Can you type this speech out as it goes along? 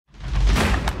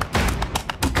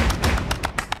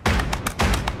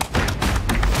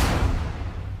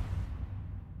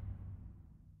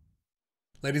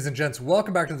Ladies and gents,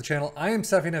 welcome back to the channel. I am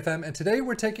Seffian FM, and today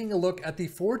we're taking a look at the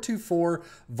 424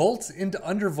 volts into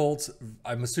undervolts,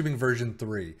 I'm assuming version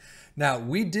 3. Now,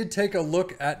 we did take a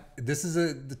look at, this is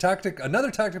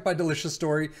another tactic by Delicious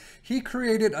Story. He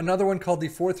created another one called the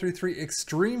 433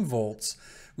 Extreme Volts.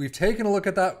 We've taken a look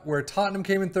at that, where Tottenham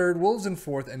came in 3rd, Wolves in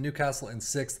 4th, and Newcastle in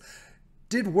 6th.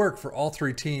 Did work for all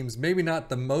three teams. Maybe not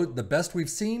the best we've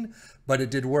seen, but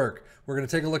it did work. We're going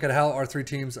to take a look at how our three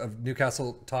teams of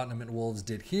Newcastle, Tottenham, and Wolves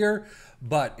did here.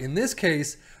 But in this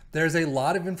case, there's a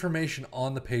lot of information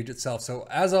on the page itself. So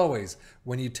as always,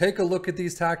 when you take a look at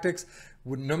these tactics,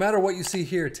 no matter what you see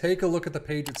here, take a look at the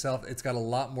page itself. It's got a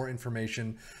lot more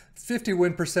information. 50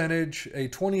 win percentage, a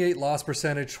 28 loss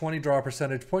percentage, 20 draw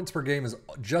percentage, points per game is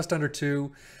just under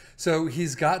 2. So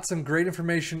he's got some great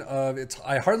information of it.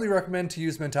 I hardly recommend to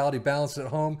use mentality balanced at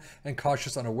home and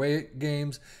cautious on away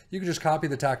games. You can just copy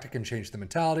the tactic and change the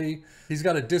mentality. He's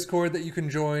got a Discord that you can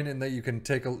join and that you can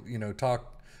take a,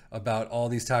 talk about all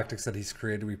these tactics that he's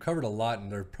created. We've covered a lot,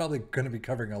 and they're probably going to be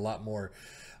covering a lot more.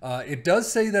 It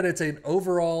does say that it's an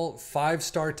overall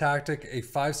 5-star tactic, a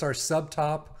 5-star sub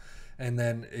top, and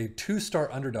then a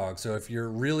 2-star underdog. So if you're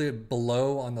really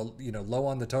below on the, low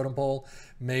on the totem pole,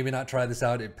 maybe not try this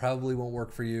out. It probably won't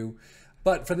work for you.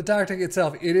 But for the tactic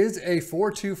itself, it is a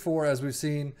 4-2-4, as we've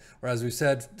seen, or as we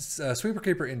said, sweeper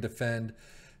keeper in defend,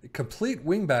 complete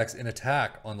wingbacks in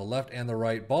attack on the left and the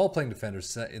right, ball playing defenders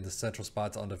set in the central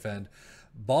spots on defend,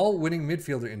 ball winning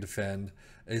midfielder in defend,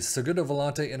 a segundo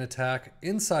volante in attack,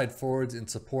 inside forwards in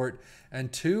support,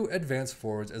 and 2 advanced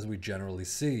forwards as we generally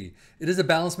see. It is a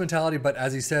balanced mentality, but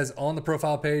as he says on the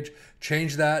profile page,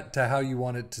 change that to how you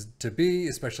want it to be,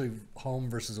 especially home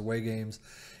versus away games.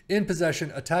 In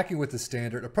possession, attacking with the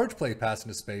standard, approach play, pass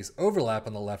into space, overlap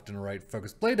on the left and right,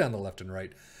 focus play down the left and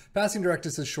right. Passing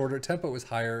directness is shorter, tempo is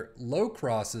higher, low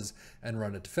crosses, and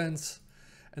run at defense.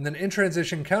 And then in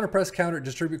transition, counter press, counter,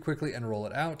 distribute quickly, and roll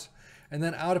it out. And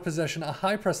then out of possession, a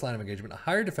high press line of engagement, a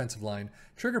higher defensive line,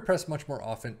 trigger press much more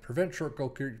often, prevent short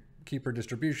goalkeeper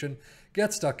distribution,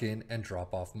 get stuck in, and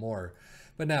drop off more.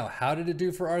 But now, how did it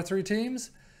do for our three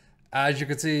teams? As you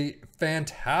can see,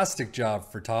 fantastic job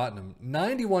for Tottenham.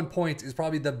 91 points is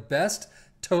probably the best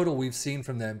total we've seen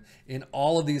from them in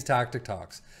all of these tactic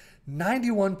talks.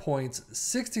 91 points,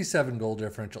 67 goal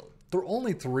differential,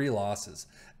 only 3 losses.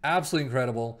 Absolutely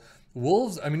incredible.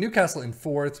 Newcastle in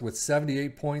 4th with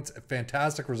 78 points, a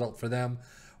fantastic result for them.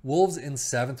 Wolves in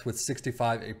 7th with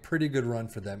 65, a pretty good run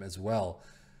for them as well.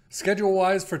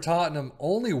 Schedule-wise for Tottenham,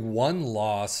 only 1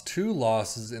 loss, 2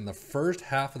 losses in the first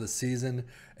half of the season.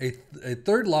 A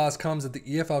 3rd loss comes at the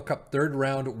EFL Cup 3rd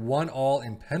round, 1-1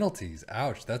 in penalties.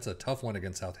 Ouch, that's a tough one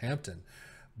against Southampton.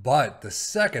 But the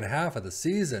second half of the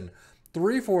season,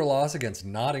 3-4 loss against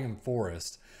Nottingham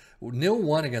Forest,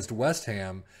 0-1 against West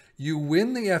Ham. You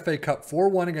win the FA Cup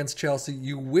 4-1 against Chelsea.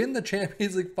 You win the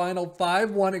Champions League final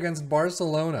 5-1 against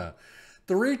Barcelona.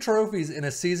 3 trophies in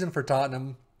a season for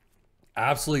Tottenham.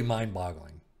 Absolutely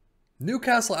mind-boggling.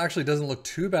 Newcastle actually doesn't look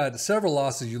too bad. Several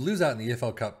losses. You lose out in the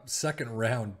EFL Cup 2nd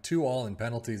round, 2-2 in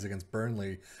penalties against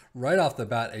Burnley. Right off the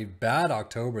bat, a bad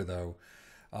October though.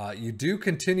 You do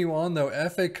continue on though,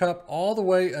 FA Cup all the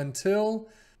way until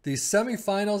the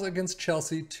semi-finals against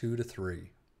Chelsea 2-3.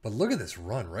 But look at this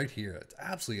run right here. It's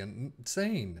absolutely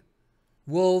insane.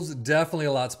 Wolves, definitely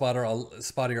a lot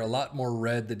spottier, a lot more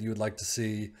red than you would like to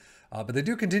see. But they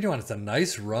do continue on. It's a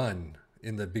nice run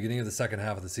in the beginning of the second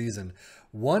half of the season.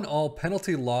 1-1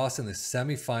 penalty loss in the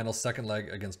semi-final second leg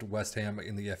against West Ham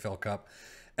in the EFL Cup.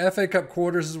 FA Cup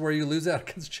quarters is where you lose out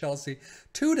against Chelsea.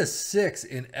 2-6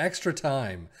 in extra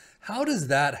time. How does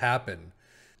that happen?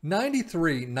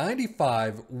 93,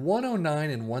 95, 109,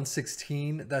 and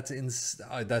 116. That's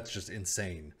just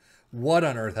insane. What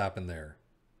on earth happened there?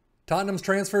 Tottenham's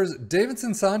transfers,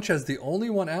 Davinson Sanchez, the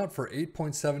only one out for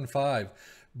 8.75.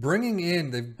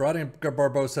 They've brought in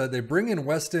Barbosa. They bring in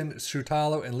Weston,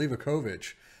 Shutalo, and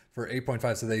Livakovic for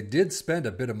 8.5. So they did spend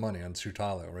a bit of money on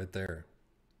Shutalo right there.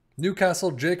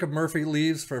 Newcastle, Jacob Murphy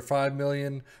leaves for 5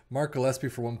 million, Mark Gillespie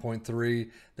for 1.3.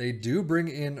 They do bring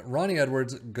in Ronnie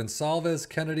Edwards, Gonçalves,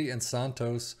 Kennedy, and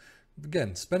Santos.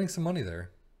 Again, spending some money there.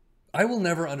 I will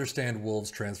never understand Wolves'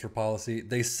 transfer policy.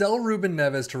 They sell Ruben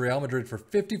Neves to Real Madrid for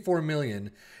 54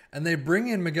 million, and they bring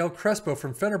in Miguel Crespo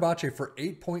from Fenerbahce for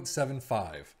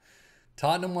 8.75.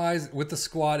 Tottenham-wise, with the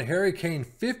squad, Harry Kane,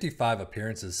 55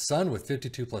 appearances, Son with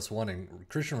 52 plus 1, and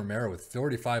Christian Romero with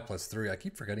 45 plus 3. I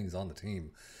keep forgetting he's on the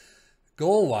team.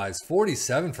 Goal-wise,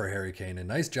 47 for Harry Kane. A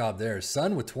nice job there.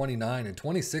 Son with 29 and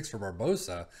 26 for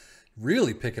Barbosa.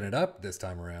 Really picking it up this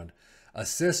time around.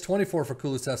 Assists, 24 for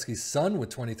Kulusevski. Son with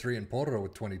 23 and Porro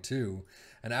with 22.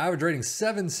 An average rating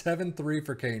 773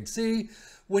 for Kane. See,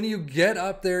 when you get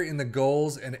up there in the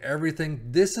goals and everything,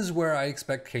 this is where I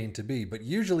expect Kane to be. But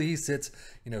usually he sits,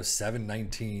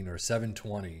 719 or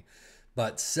 720.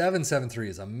 But 773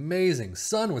 is amazing.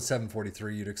 Son with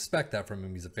 743. You'd expect that from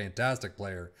him. He's a fantastic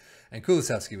player. And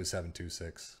Kulusevski with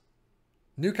 726.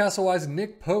 Newcastle-wise,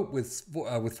 Nick Pope with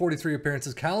 43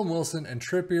 appearances. Callum Wilson and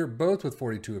Trippier both with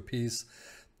 42 apiece.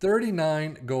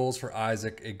 39 goals for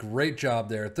Isaac. A great job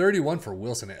there. 31 for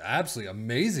Wilson. An absolutely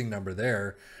amazing number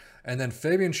there. And then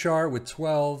Fabian Schär with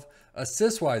 12.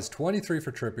 Assist-wise, 23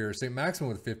 for Trippier. St.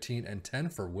 Maximin with 15 and 10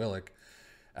 for Willock.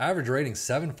 Average rating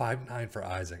 759 for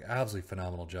Isaac. Absolutely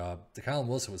phenomenal job. The Callum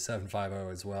Wilson was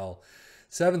 750 as well.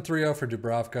 730 for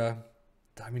Dubravka.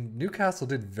 I mean, Newcastle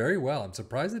did very well. I'm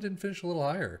surprised they didn't finish a little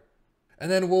higher.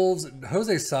 And then Wolves,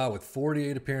 Jose Sa with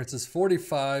 48 appearances,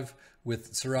 45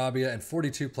 with Sarabia, and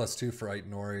 42 plus 2 for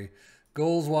Aït-Nouri.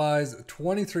 Goals-wise,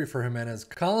 23 for Jimenez.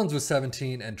 Collins with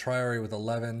 17 and Traore with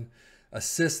 11.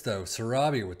 Assists, though,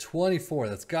 Sarabia with 24.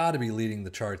 That's got to be leading the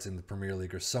charts in the Premier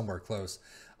League or somewhere close.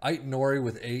 Aït-Nouri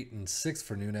with 8 and 6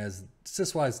 for Nunez.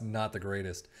 Assist-wise, not the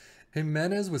greatest.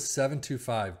 Jimenez with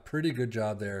 725. Pretty good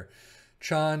job there.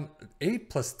 Chan,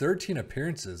 8 plus 13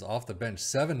 appearances off the bench,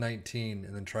 719,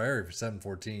 and then Traore for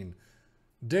 714.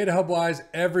 Data hub-wise,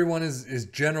 everyone is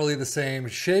generally the same.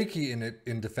 Shaky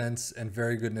in defense and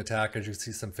very good in attack. As you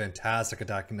see, some fantastic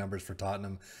attacking numbers for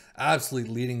Tottenham.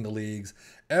 Absolutely leading the leagues.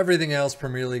 Everything else,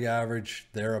 Premier League average,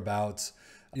 thereabouts.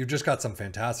 You've just got some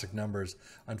fantastic numbers.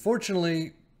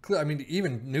 Unfortunately, I mean,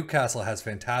 even Newcastle has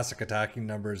fantastic attacking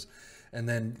numbers. And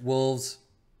then Wolves,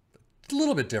 a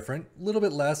little bit different, a little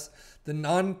bit less. The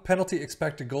non-penalty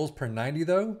expected goals per 90,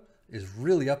 though, is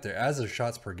really up there, as is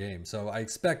shots per game. So I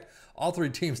expect all three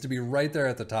teams to be right there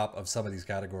at the top of some of these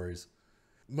categories.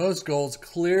 Most goals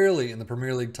clearly in the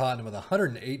Premier League, Tottenham with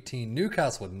 118,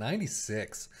 Newcastle with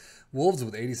 96, Wolves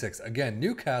with 86. Again,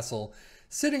 Newcastle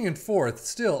sitting in fourth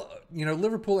still.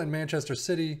 Liverpool and Manchester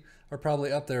City are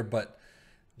probably up there, but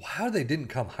how they didn't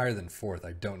come higher than fourth,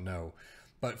 I don't know.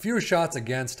 But fewer shots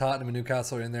against. Tottenham and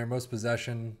Newcastle are in there. Most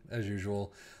possession, as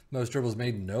usual. Most dribbles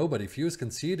made, nobody. Fewest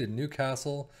conceded,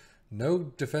 Newcastle. No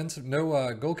defensive,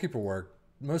 no goalkeeper work.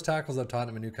 Most tackles of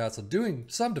Tottenham and Newcastle doing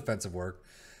some defensive work.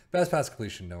 Best pass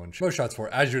completion, no one. Most shots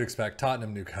for, as you'd expect,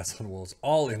 Tottenham, Newcastle, and Wolves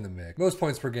all in the mix. Most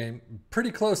points per game, pretty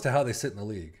close to how they sit in the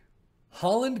league.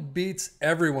 Haaland beats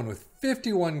everyone with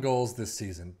 51 goals this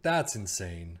season. That's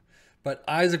insane. But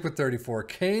Isaac with 34,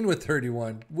 Kane with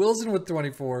 31, Wilson with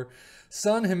 24,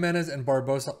 Son, Jimenez, and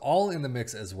Barbosa all in the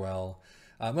mix as well.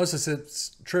 Most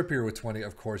assists, Trippier with 20,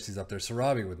 of course, he's up there.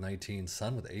 Sarabia with 19,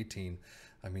 Son with 18.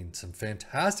 I mean, some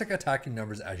fantastic attacking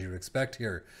numbers as you would expect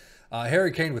here.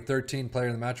 Harry Kane with 13, Player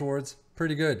of the Match awards,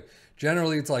 pretty good.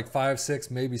 Generally, it's like 5, 6,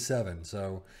 maybe 7.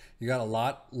 So you got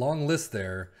a long list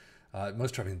there.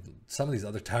 Some of these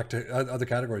other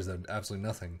categories that absolutely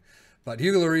nothing. But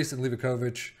Hugo Lloris and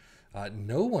Livakovic,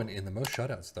 no one in the most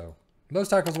shutouts though. Most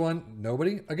tackles won,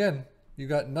 nobody. Again, you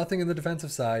got nothing in the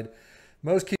defensive side.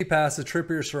 Most key passes,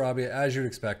 Trippier, Sarabia, as you'd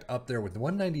expect, up there with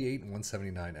 198 and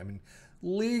 179. I mean,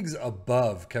 leagues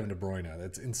above Kevin De Bruyne.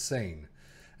 That's insane.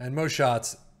 And most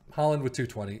shots, Haaland with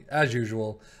 220, as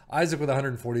usual. Isaac with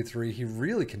 143. He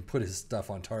really can put his stuff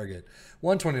on target.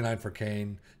 129 for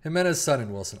Kane. Jimenez, Son,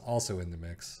 and Wilson also in the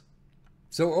mix.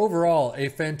 So overall, a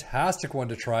fantastic one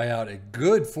to try out. A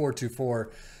good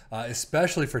 4-2-4,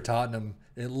 especially for Tottenham.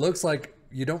 It looks like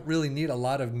you don't really need a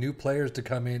lot of new players to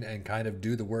come in and kind of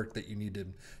do the work that you need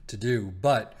to do.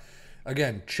 But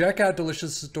again, check out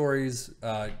Delicious Stories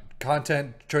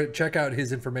content. Check out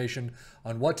his information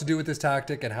on what to do with this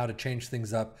tactic and how to change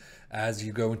things up as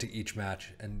you go into each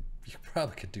match. And you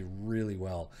probably could do really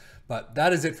well. But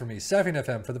that is it for me, Safin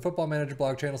FM, for the Football Manager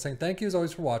blog channel, saying thank you as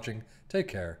always for watching. Take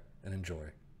care and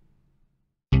enjoy.